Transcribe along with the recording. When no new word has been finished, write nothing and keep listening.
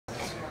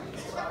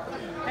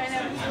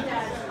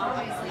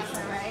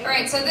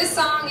Alright, so this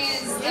song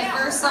is the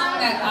first song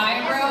that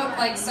I wrote,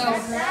 like, so...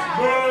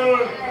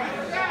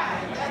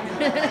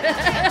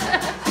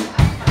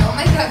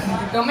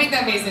 don't make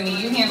that face at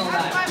me, you handle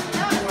that.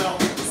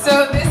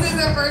 So this is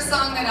the first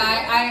song that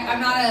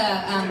I'm not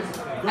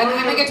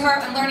I'm a guitar,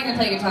 I'm learning to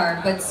play guitar,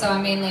 but so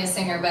I'm mainly a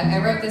singer, but I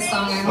wrote this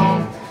song at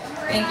home.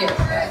 Thank you.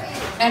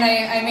 And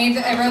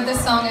I wrote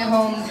this song at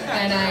home,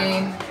 and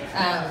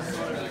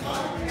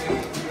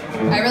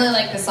I really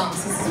like this song.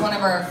 So this is one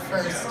of our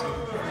first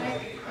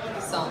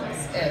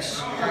songs-ish.